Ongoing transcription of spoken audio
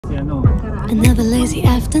Another lazy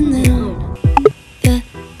afternoon. The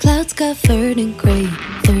clouds covered in gray.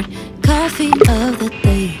 Third coffee of the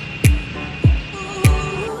day.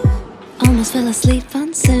 Almost fell asleep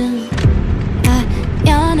on sound. I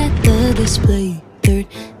yawn at the display. Third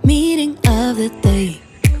meeting of the day.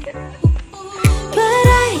 But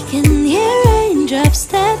I can hear raindrops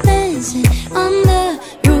that dancing on the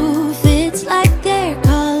roof. It's like they're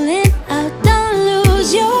calling out, don't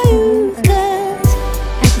lose your youth. 'Cause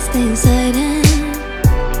I can stay inside and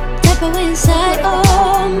tap away inside.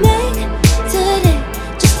 Oh, make today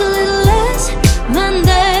just a little less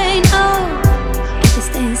mundane. Oh, I can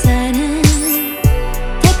stay inside and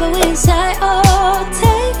tap away inside. Oh,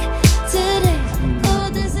 take today. Oh,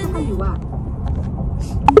 there's a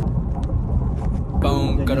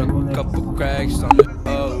Boom, got a couple cracks on it.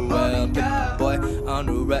 Oh well, big boy on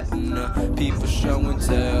the retina. People show and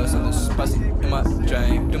tell. Something spicy in my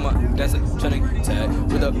drink. Do my dance like Channing Tag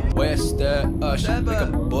with a western she make a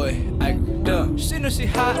boy act dumb. She know she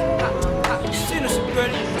hot, she know she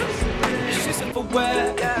pretty. She's super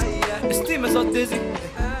wet, the steam is so dizzy.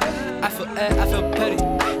 I feel I feel petty,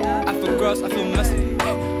 I feel gross, I feel messy.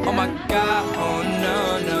 Oh my god, oh no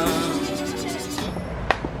no.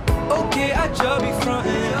 Okay, I just be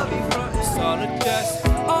frontin', it's all a jest.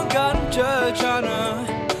 Oh God, I'm just tryna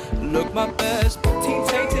look my best. Team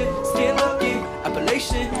tainted, skin lucky,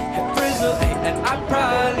 appellation, head frizzle, and I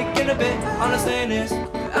probably get a bit on the saying this.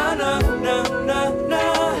 No, no, no, no, no,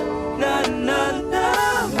 no, no.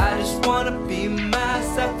 I just wanna be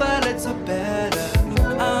myself a little better.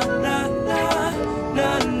 No, no, no,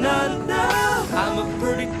 no, no. I'm a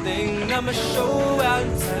pretty thing, I'ma show out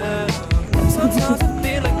and tell. Sometimes I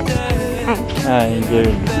feel like that. Enjoy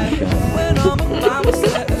When I'm by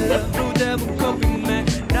myself, blue devil coping man.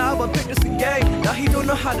 Now I pick this game. Now he don't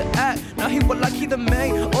know how to act. Now he want like he the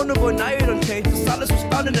main. Oh no boy, now you don't change. The silence was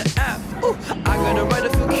found in the app. Ooh, I got a right to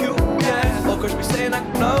feel cute, yeah. Of course we saying I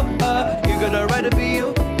glow up. You got a right to be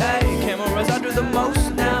you, hey. Cameras I do the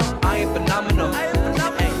most now. I ain't phenomenal,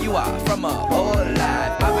 and you are from a old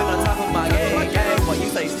life. I've been on top of my game. What you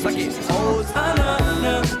say, suck it, old time.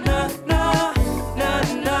 No, no, no.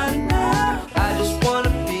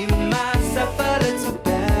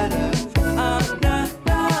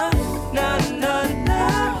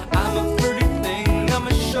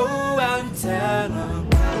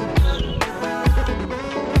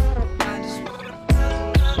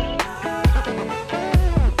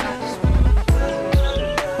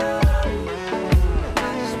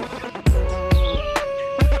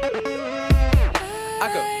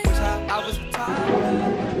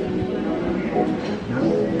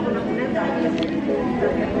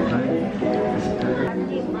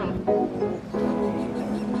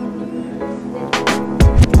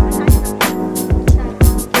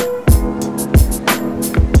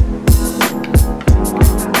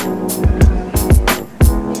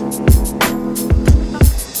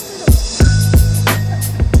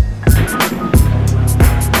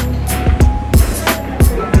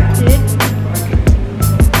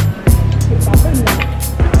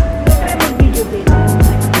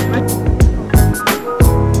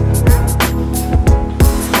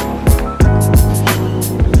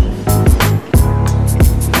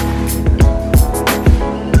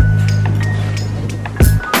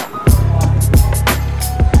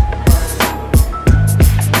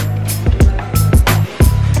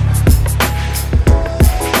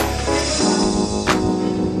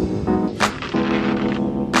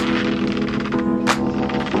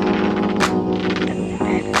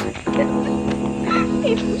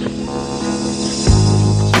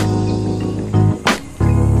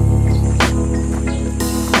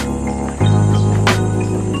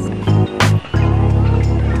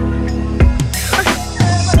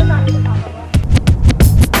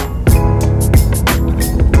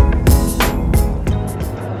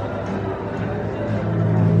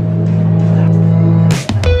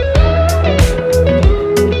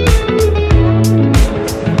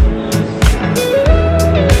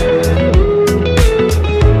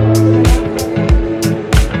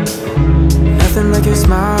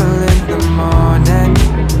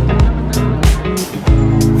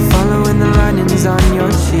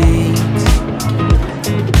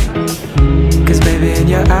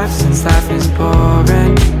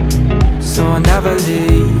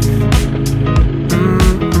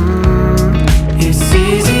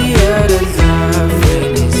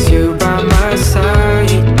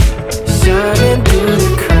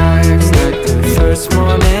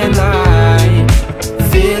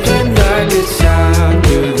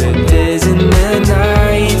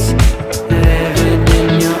 Living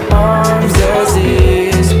in your arms as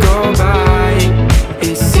years go by.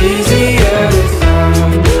 It's easy.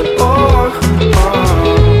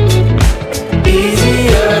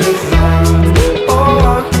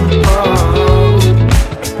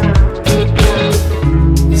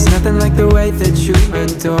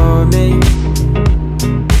 for me.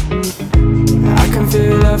 I can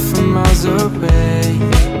feel love from miles away.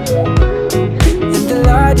 And the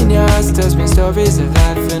light in your eyes tells me stories of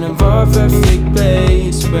life in a more perfect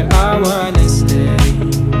place where I wanna stay.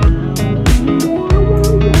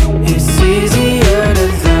 It's easier to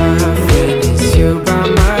love when it's you by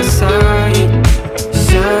my side,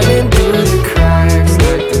 shining through the cracks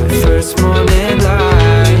like the first morning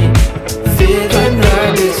light, feeling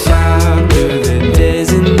like a child through the days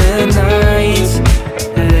and the nights,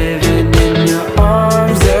 living in your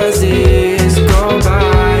arms as years go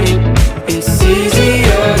by. It's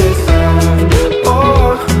easier to love,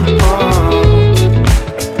 oh, oh,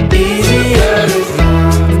 easier to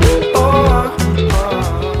love, oh, oh.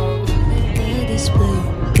 The display,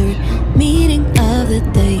 third meeting of the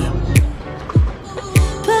day.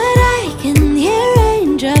 But I can hear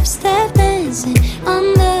raindrops that dancing on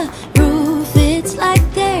the roof. It's like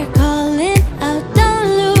they're calling out, don't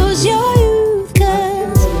lose your youth.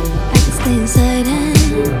 Cause I can stay inside and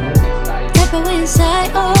tap away inside.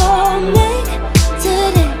 Oh, make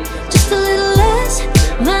today just a little less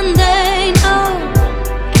mundane. Oh,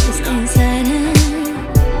 I can stay inside and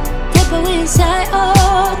tap away inside.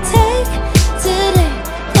 Oh, take today,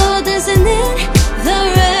 oh, dancing in the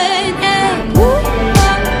rain. Yeah. Woo, oh,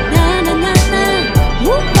 na na na na.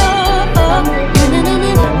 Woo, oh, oh, na na na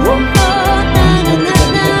na. Woo, oh, na na na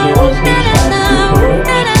na. Woo, na na na. Woo,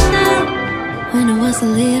 na na na. When I was a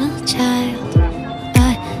little child,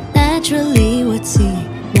 I naturally would see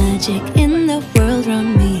magic in the world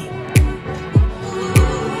around me.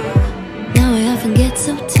 Now I often get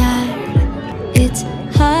so tired, it's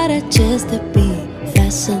harder just to be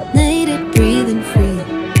fascinated, breathing free.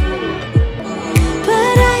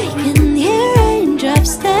 But I can hear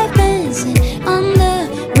raindrops that dancing on the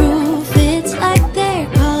roof. It's like they're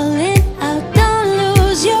calling out, don't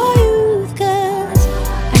lose your youth. Cause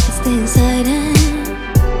I can stay inside and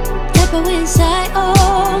tap away inside.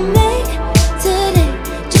 Oh, make today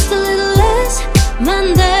just a little less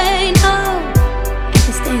mundane. Oh, I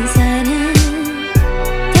can stay inside and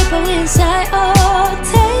tap away inside. Oh,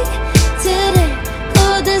 take today,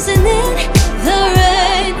 oh, dancing in the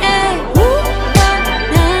rain. Yeah. Woo, oh,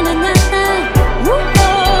 na na na na. Woo,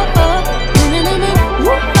 oh, oh, na na na na.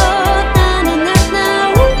 Woo, oh, na na na na.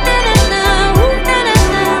 Woo, na na na. Woo, na na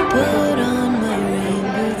na. Put on my rain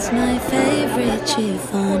boots, my favorite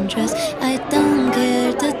chiffon dress. I don't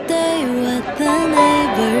care today what the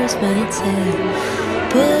neighbors might say.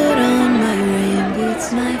 Put on my rain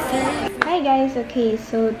boots, my favorite. Hi guys! Okay,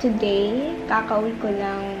 so today, kakauwi ko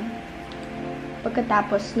lang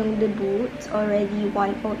pagkatapos nung debut. It's already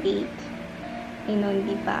 1:08.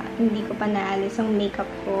 Hindi ko pa naalis ang makeup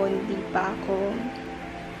ko. Hindi pa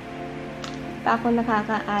ako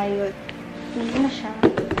nakakaayos. Hindi na siya.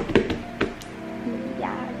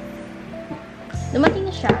 Yes. Dumating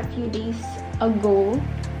na siya a few days ago.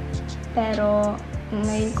 Pero,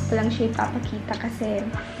 ngayon ko pa lang siya ipapakita kasi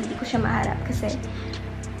hindi ko siya maharap kasi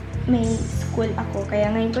may school ako.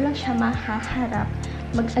 Kaya ngayon ko lang siya mahaharap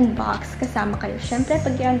mag-unbox kasama kayo. Siyempre,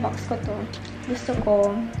 pag i-unbox ko to, gusto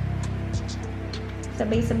ko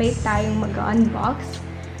sabay-sabay tayong mag-unbox.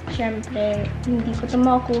 Siyempre, hindi ko to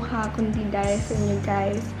makukuha kundi dahil sa inyo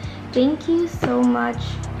guys. Thank you so much.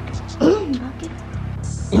 Bakit?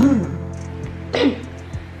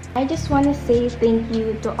 I just want to say thank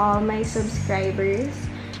you to all my subscribers.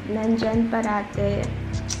 Nandyan parate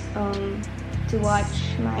to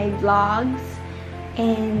watch my vlogs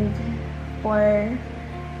and for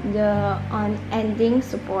the unending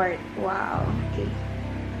support. Wow. Okay.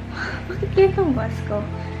 Bakit ganito ang boss ko?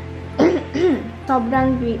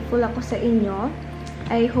 Sobrang grateful ako sa inyo.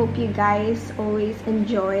 I hope you guys always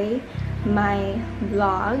enjoy my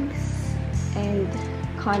vlogs and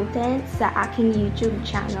content sa aking YouTube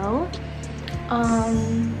channel.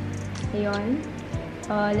 Ayun.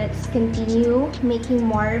 Let's continue making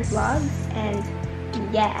more vlogs and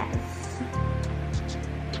yes.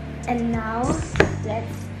 And now,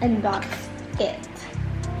 let's unbox it.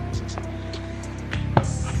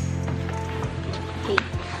 Okay,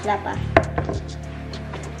 wala pa.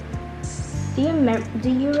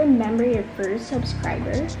 Do you remember your first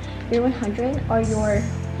subscriber? Your 100 or your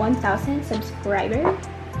 1,000 subscriber?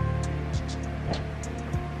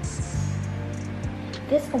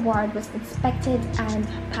 This award was inspected and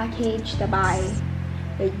packaged by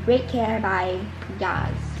with great care by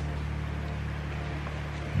Yaz.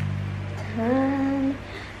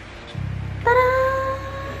 Ta-da!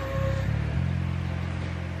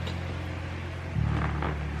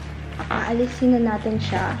 Aalisin na natin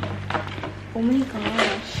siya. Oh my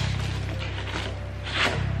gosh.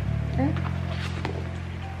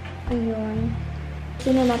 Ayun.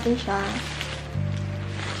 Sino natin siya?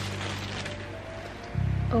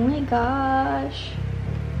 Oh my gosh!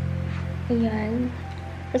 Ayan.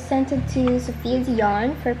 Presented to Sophia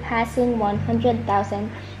Zionne for passing 100,000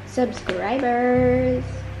 subscribers.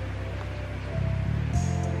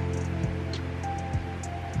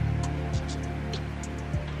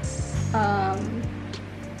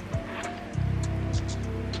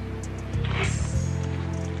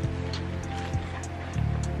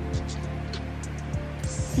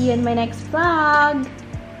 See you in my next vlog.